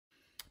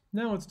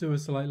Now let's do a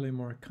slightly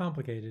more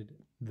complicated,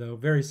 though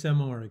very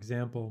similar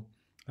example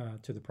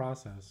to the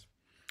process.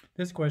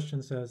 This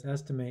question says,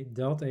 estimate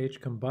delta H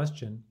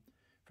combustion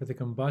for the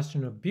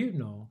combustion of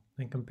butanol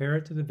and compare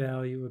it to the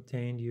value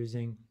obtained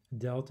using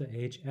delta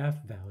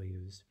HF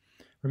values.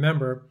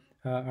 Remember,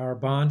 our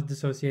bond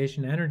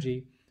dissociation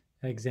energy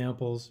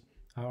examples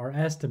are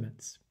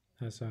estimates.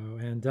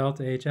 And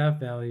delta HF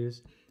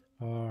values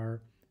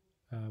are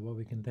what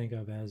we can think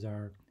of as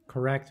our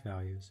correct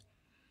values.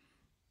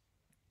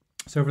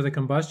 So for the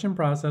combustion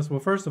process,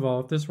 well, first of all,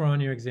 if this were on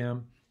your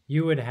exam,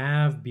 you would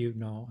have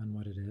butanol and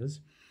what it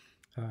is,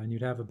 and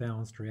you'd have a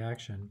balanced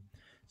reaction.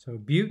 So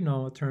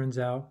butanol, it turns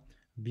out,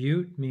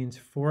 but means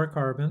 4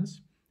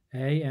 carbons,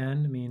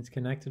 AN means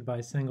connected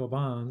by single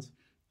bonds,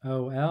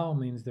 OL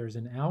means there's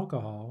an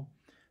alcohol.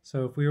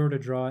 So if we were to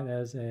draw it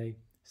as a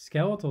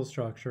skeletal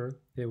structure,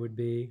 it would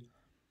be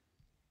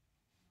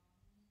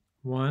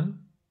 1,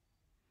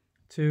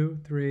 2,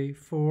 3,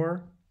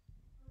 4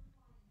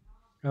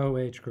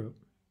 OH group.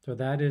 So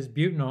that is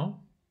butanol,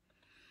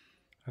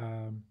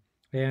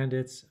 and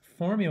its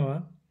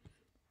formula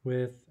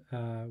with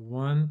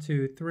 1,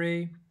 2,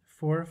 3,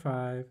 4,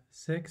 5,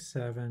 6,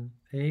 7,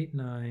 8,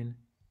 9,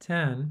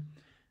 10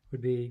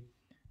 would be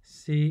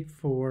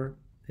C4H10O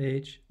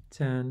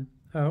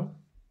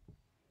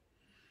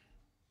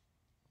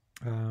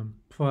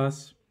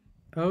plus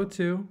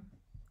O2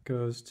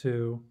 goes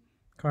to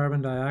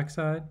carbon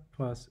dioxide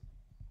plus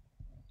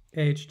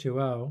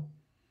H2O.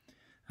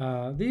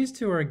 These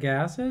two are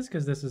gases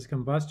because this is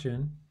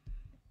combustion.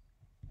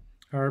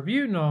 Our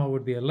butanol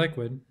would be a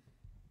liquid.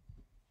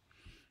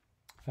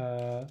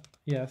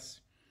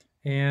 Yes.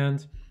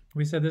 And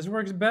we said this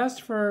works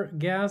best for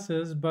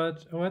gases,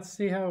 but let's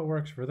see how it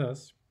works for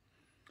this.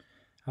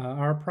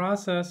 Our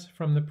process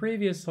from the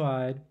previous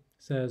slide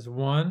says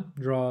 1,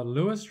 draw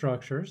Lewis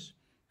structures,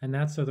 and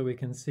that's so that we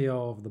can see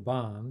all of the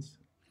bonds.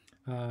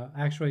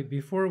 Actually,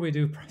 before we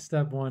do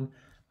step 1,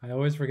 I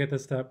always forget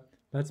this step.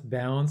 Let's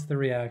balance the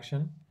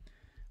reaction.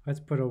 Let's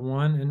put a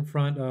 1 in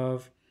front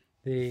of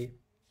the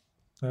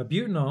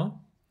butanol.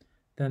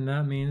 Then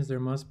that means there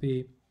must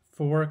be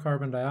 4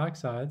 carbon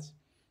dioxides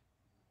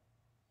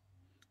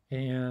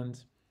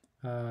and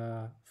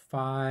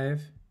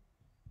 5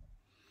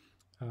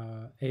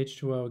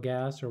 H2O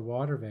gas or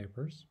water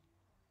vapors.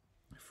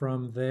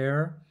 From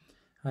there,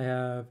 I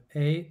have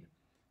 8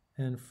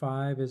 and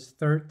 5 is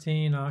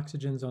 13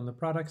 oxygens on the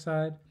product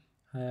side.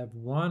 I have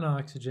 1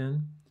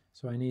 oxygen,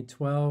 so I need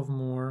 12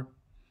 more.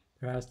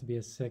 There has to be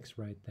a 6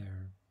 right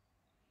there.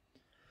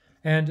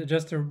 And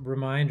just a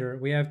reminder,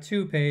 we have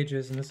 2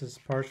 pages, and this is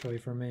partially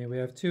for me. We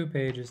have 2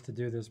 pages to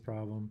do this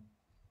problem.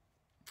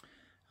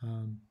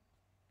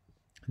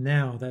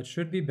 Now, that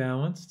should be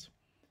balanced.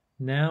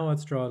 Now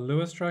let's draw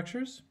Lewis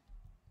structures.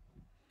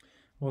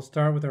 We'll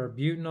start with our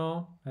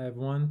butanol. I have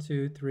 1,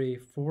 2, 3,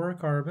 4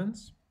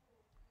 carbons.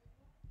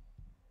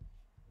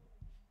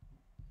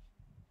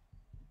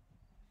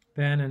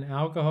 Then an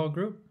alcohol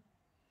group.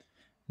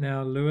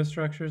 Now, Lewis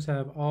structures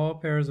have all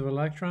pairs of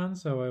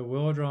electrons, so I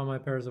will draw my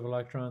pairs of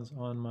electrons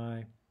on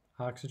my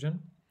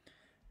oxygen.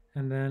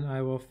 And then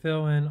I will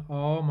fill in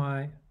all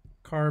my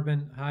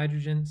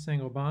carbon-hydrogen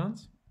single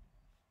bonds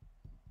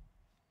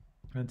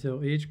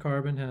until each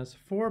carbon has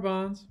 4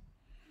 bonds.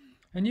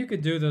 And you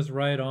could do this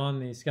right on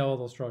the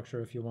skeletal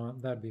structure if you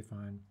want. That'd be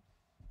fine.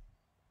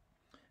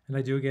 And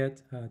I do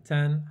get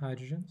 10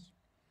 hydrogens.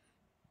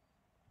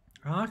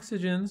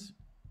 Oxygens,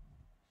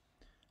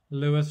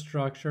 Lewis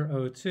structure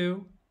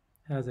O2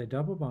 has a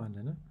double bond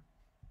in it.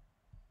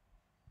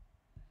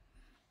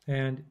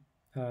 And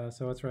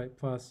so let's write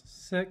plus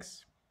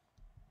 6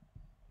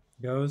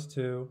 goes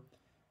to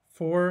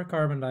 4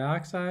 carbon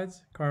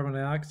dioxides. Carbon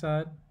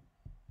dioxide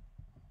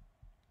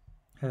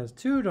has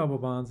 2 double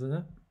bonds in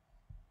it.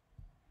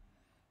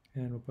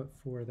 And we'll put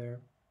 4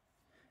 there.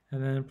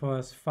 And then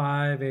plus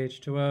 5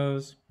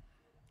 H2Os.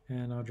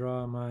 And I'll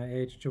draw my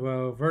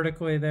H2O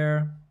vertically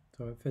there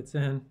so it fits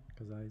in,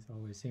 because I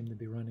always seem to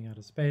be running out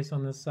of space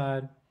on this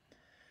side.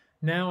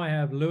 Now I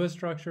have Lewis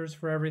structures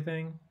for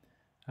everything.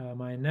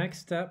 My next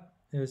step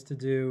is to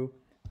do,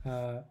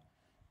 and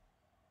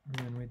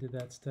we did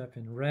that step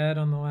in red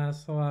on the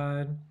last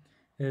slide,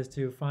 is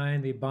to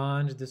find the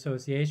bond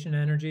dissociation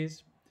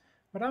energies.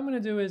 What I'm going to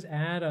do is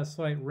add a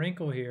slight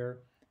wrinkle here,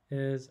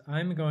 is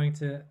I'm going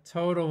to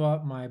total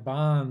up my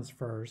bonds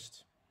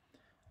first.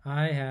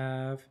 I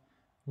have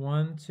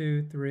 1,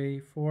 2, 3,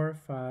 4,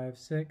 5,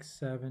 6,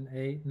 7,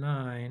 8,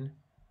 9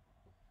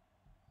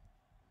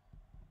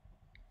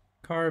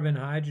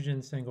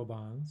 carbon-hydrogen single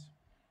bonds.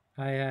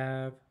 I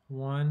have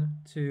 1,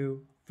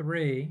 2,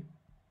 3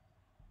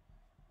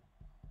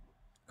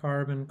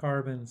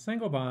 carbon-carbon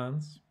single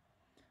bonds.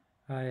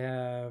 I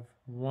have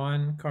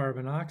 1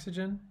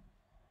 carbon-oxygen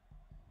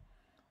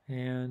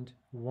and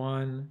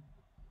 1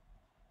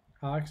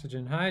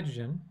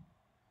 oxygen-hydrogen.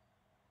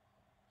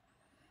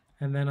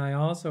 And then I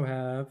also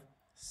have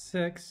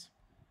 6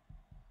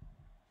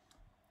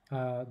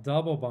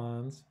 double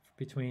bonds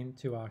between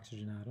 2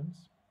 oxygen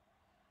atoms.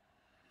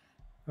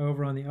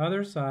 Over on the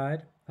other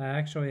side, I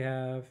actually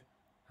have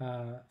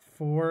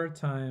 4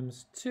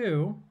 times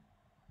 2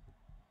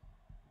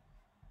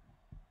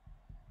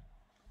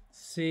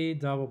 C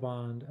double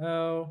bond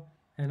O,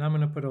 and I'm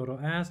going to put a little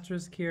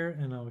asterisk here,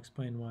 and I'll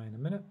explain why in a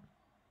minute.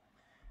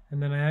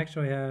 And then I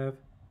actually have,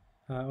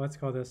 let's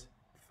call this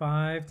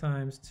 5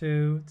 times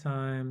 2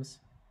 times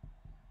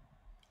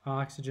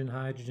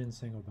oxygen-hydrogen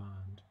single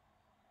bond.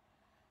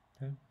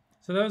 Okay,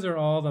 so those are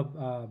all the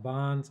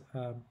bonds.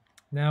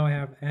 Now I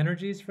have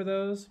energies for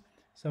those,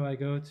 so I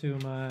go to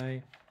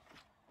my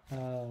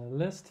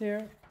list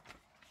here,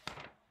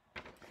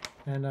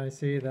 and I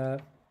see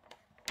that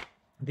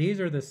these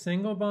are the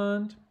single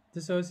bond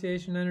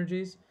dissociation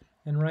energies,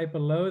 and right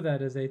below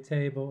that is a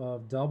table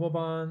of double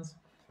bonds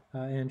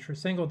and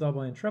single,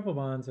 double, and triple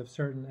bonds of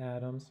certain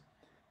atoms.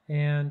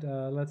 And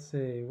let's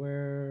see,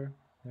 there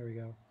we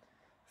go.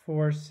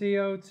 For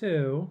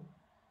CO2,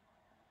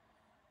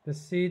 the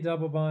C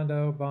double bond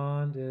O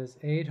bond is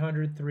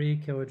 803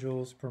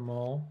 kilojoules per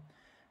mole.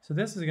 So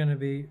this is going to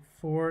be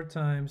 4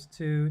 times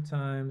 2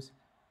 times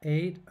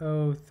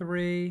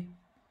 803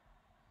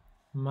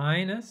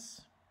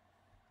 minus,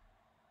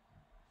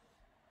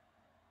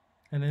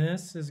 and then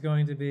this is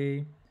going to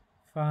be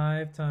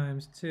 5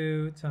 times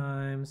 2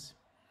 times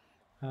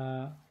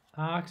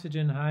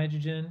oxygen,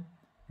 hydrogen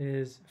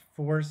is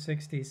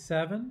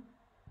 467.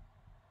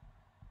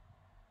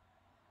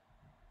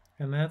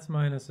 And that's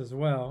minus as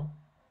well.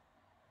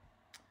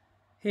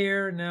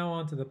 Here, now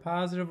onto the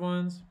positive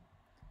ones.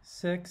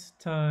 6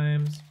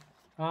 times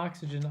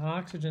oxygen,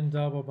 oxygen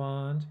double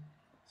bond.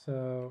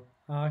 So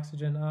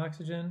oxygen,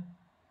 oxygen,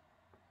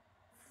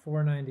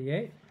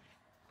 498.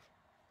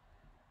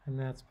 And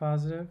that's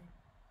positive.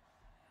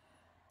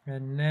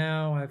 And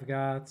now I've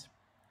got,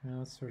 now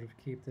let's sort of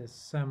keep this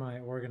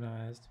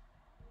semi-organized.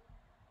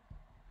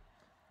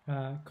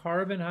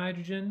 Carbon,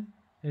 hydrogen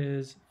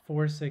is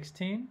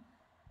 416.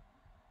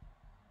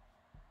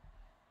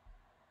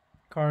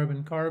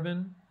 Carbon,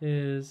 carbon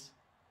is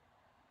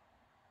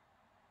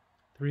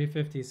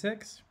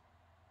 356.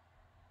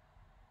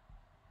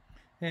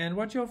 And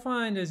what you'll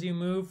find as you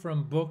move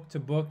from book to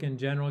book in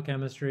general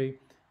chemistry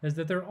is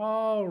that they're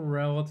all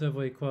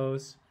relatively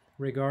close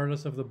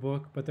regardless of the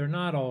book, but they're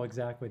not all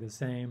exactly the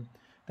same.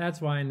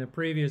 That's why in the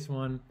previous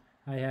one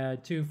I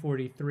had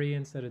 243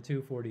 instead of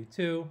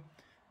 242.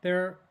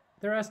 They're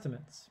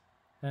estimates,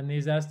 and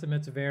these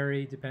estimates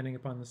vary depending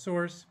upon the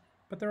source,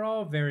 but they're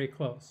all very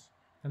close,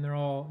 and they're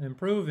all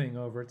improving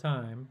over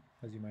time,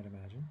 as you might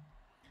imagine.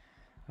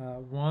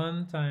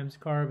 1 times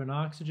carbon,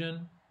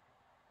 oxygen,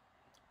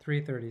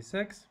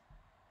 336.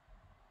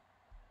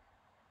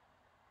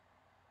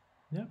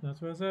 Yep,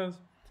 that's what it says.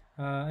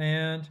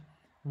 And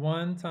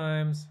 1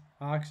 times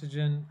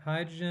oxygen,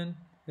 hydrogen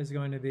is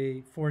going to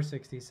be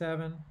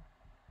 467.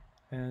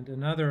 And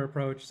another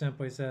approach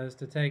simply says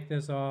to take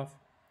this off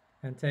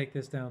and take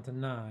this down to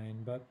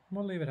 9, but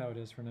we'll leave it how it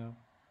is for now.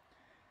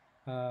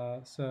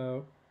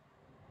 So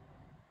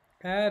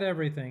add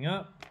everything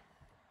up,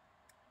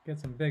 get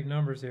some big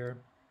numbers here.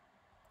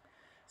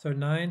 So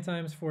 9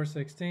 times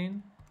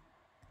 416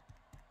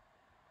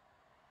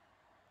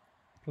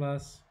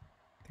 plus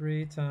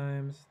 3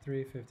 times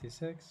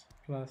 356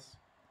 plus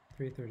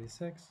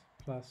 336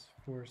 plus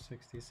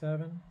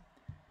 467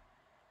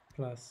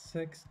 plus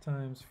 6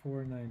 times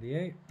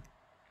 498,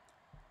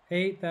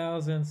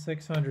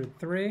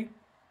 8,603.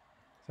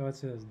 So it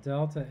says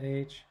delta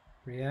H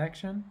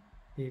reaction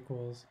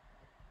equals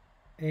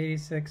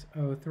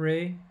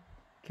 8603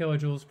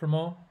 kilojoules per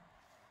mole.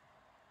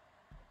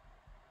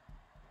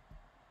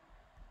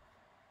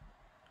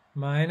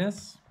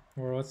 Minus,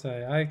 or let's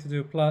say, I like to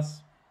do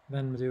plus,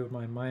 then do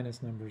my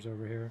minus numbers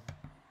over here.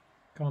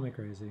 Call me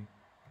crazy.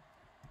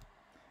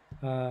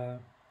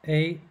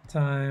 8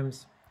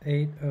 times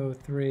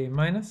 803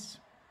 minus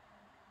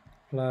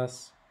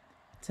plus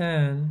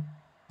 10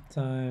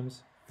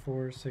 times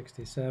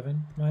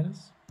 467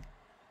 minus.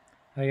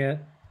 I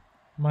get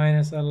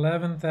minus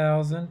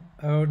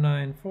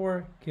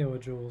 11,094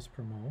 kilojoules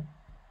per mole.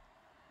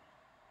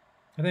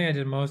 I think I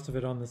did most of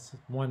it on this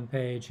one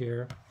page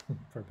here,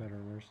 for better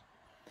or worse.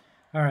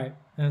 All right,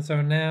 and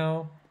so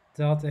now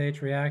delta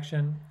H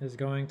reaction is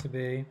going to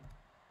be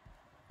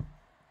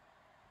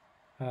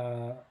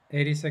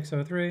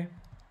 8603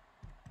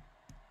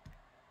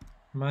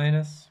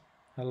 minus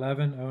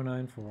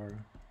 11,094.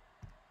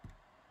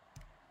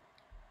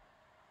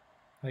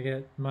 I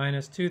get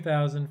minus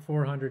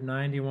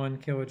 2,491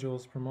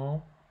 kilojoules per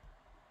mole.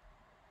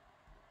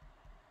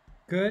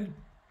 Good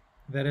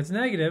that it's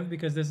negative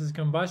because this is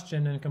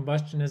combustion, and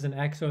combustion is an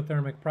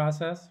exothermic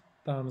process.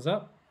 Thumbs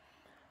up.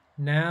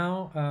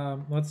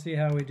 Now let's see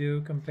how we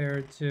do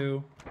compared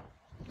to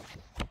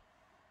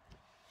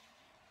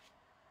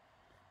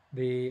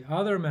the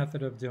other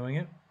method of doing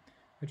it,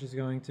 which is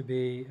going to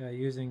be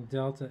using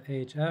delta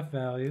HF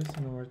values,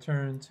 and we'll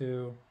return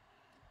to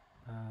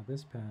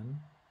this pen.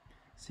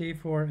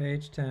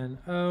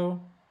 C4H10O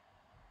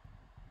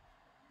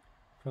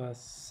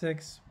plus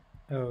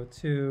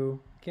 6O2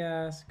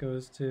 gas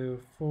goes to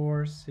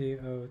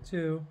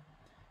 4CO2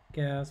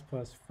 gas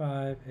plus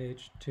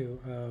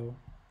 5H2O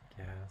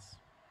gas.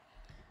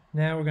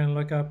 Now we're going to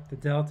look up the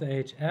delta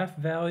HF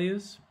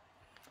values.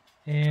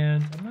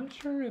 And I'm not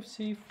sure if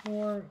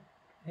C4H10O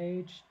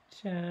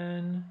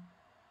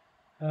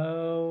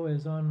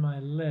is on my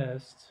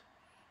list,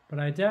 but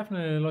I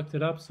definitely looked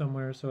it up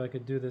somewhere so I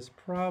could do this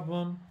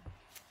problem.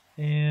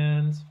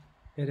 And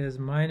it is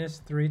minus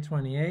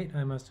 328.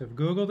 I must have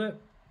Googled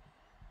it.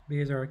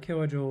 These are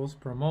kilojoules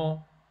per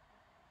mole.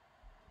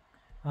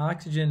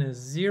 Oxygen is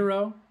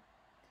 0.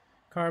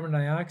 Carbon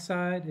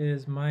dioxide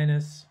is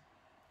minus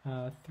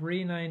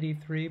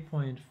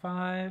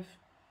 393.5.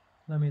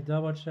 Let me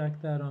double check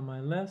that on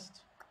my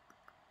list.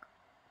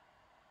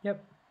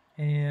 Yep.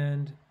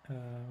 And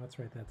let's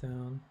write that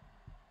down.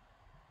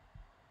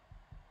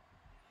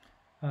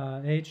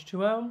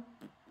 H2O,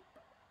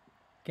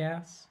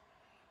 gas.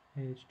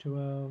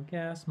 H2O,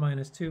 gas,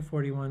 minus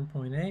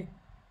 241.8.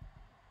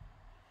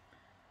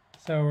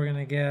 So we're going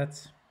to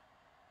get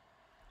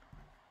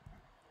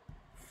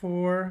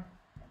 4,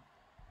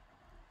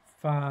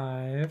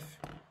 5,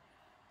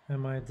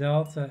 and my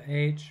delta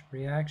H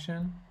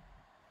reaction,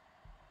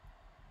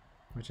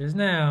 which is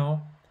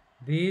now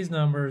these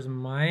numbers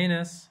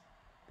minus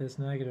this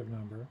negative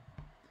number.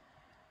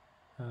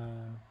 I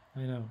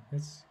know,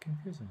 it's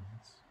confusing.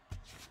 It's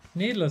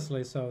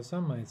needlessly so,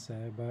 some might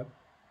say, but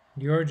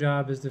your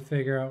job is to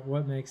figure out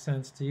what makes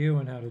sense to you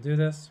and how to do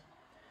this.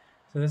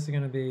 So this is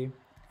going to be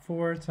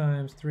 4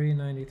 times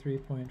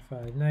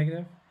 393.5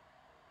 negative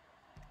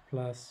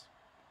plus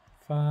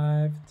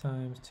 5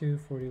 times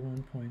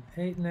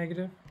 241.8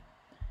 negative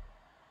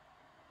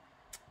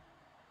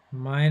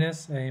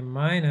minus a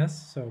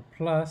minus, so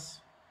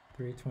plus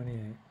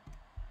 328.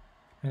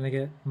 And I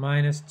get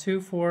minus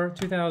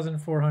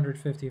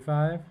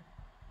 2,455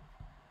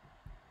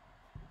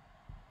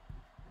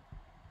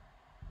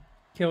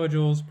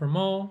 kilojoules per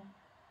mole.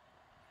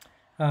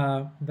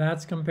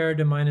 That's compared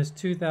to minus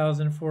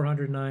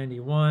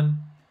 2,491,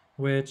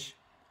 which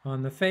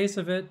on the face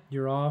of it,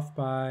 you're off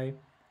by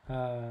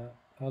a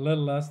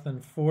little less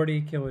than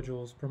 40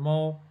 kilojoules per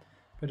mole.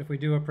 But if we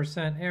do a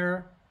percent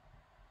error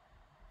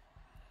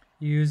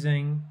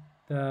using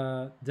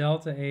the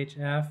delta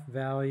HF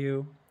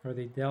value, or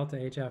the delta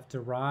HF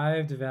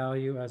derived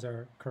value as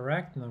our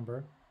correct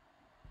number,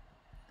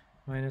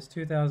 minus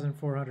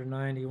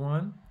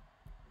 2,491,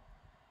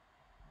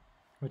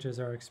 which is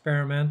our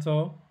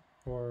experimental,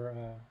 or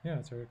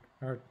it's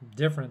our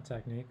different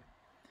technique,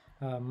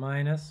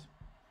 minus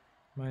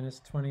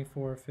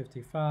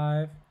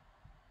 2455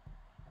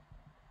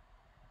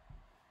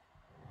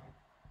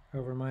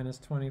 over minus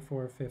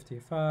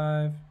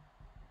 2455.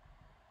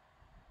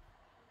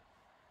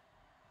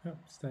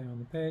 Stay on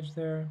the page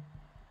there,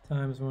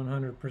 times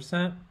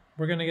 100%.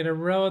 We're going to get a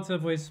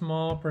relatively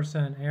small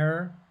percent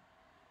error,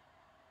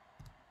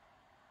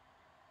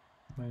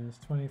 minus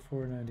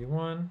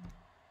 2491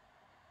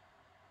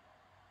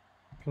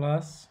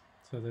 plus,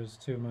 so there's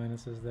two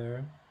minuses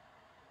there,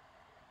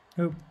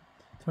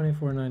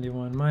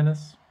 2491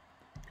 minus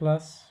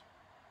plus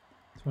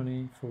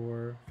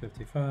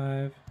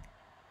 2455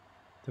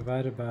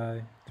 divided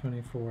by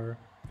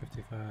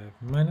 2455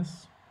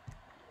 minus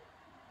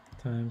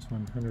times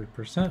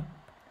 100%,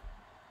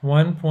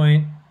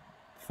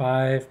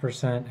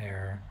 1.5%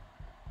 error,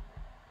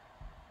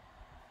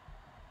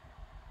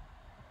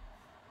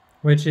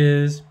 which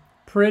is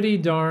pretty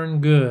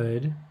darn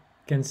good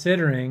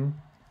considering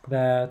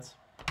that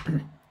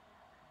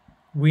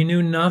we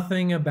knew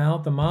nothing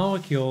about the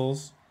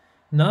molecules,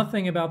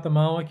 nothing about the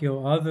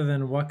molecule other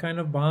than what kind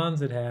of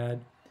bonds it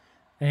had,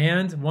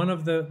 and one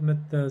of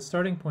the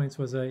starting points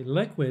was a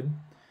liquid.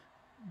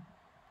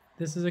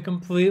 This is a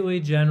completely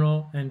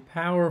general and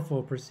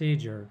powerful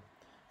procedure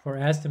for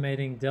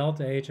estimating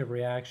delta H of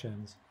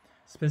reactions,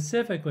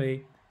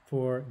 specifically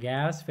for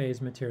gas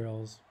phase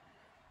materials.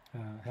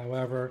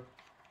 However,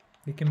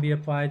 it can be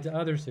applied to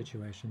other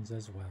situations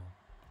as well.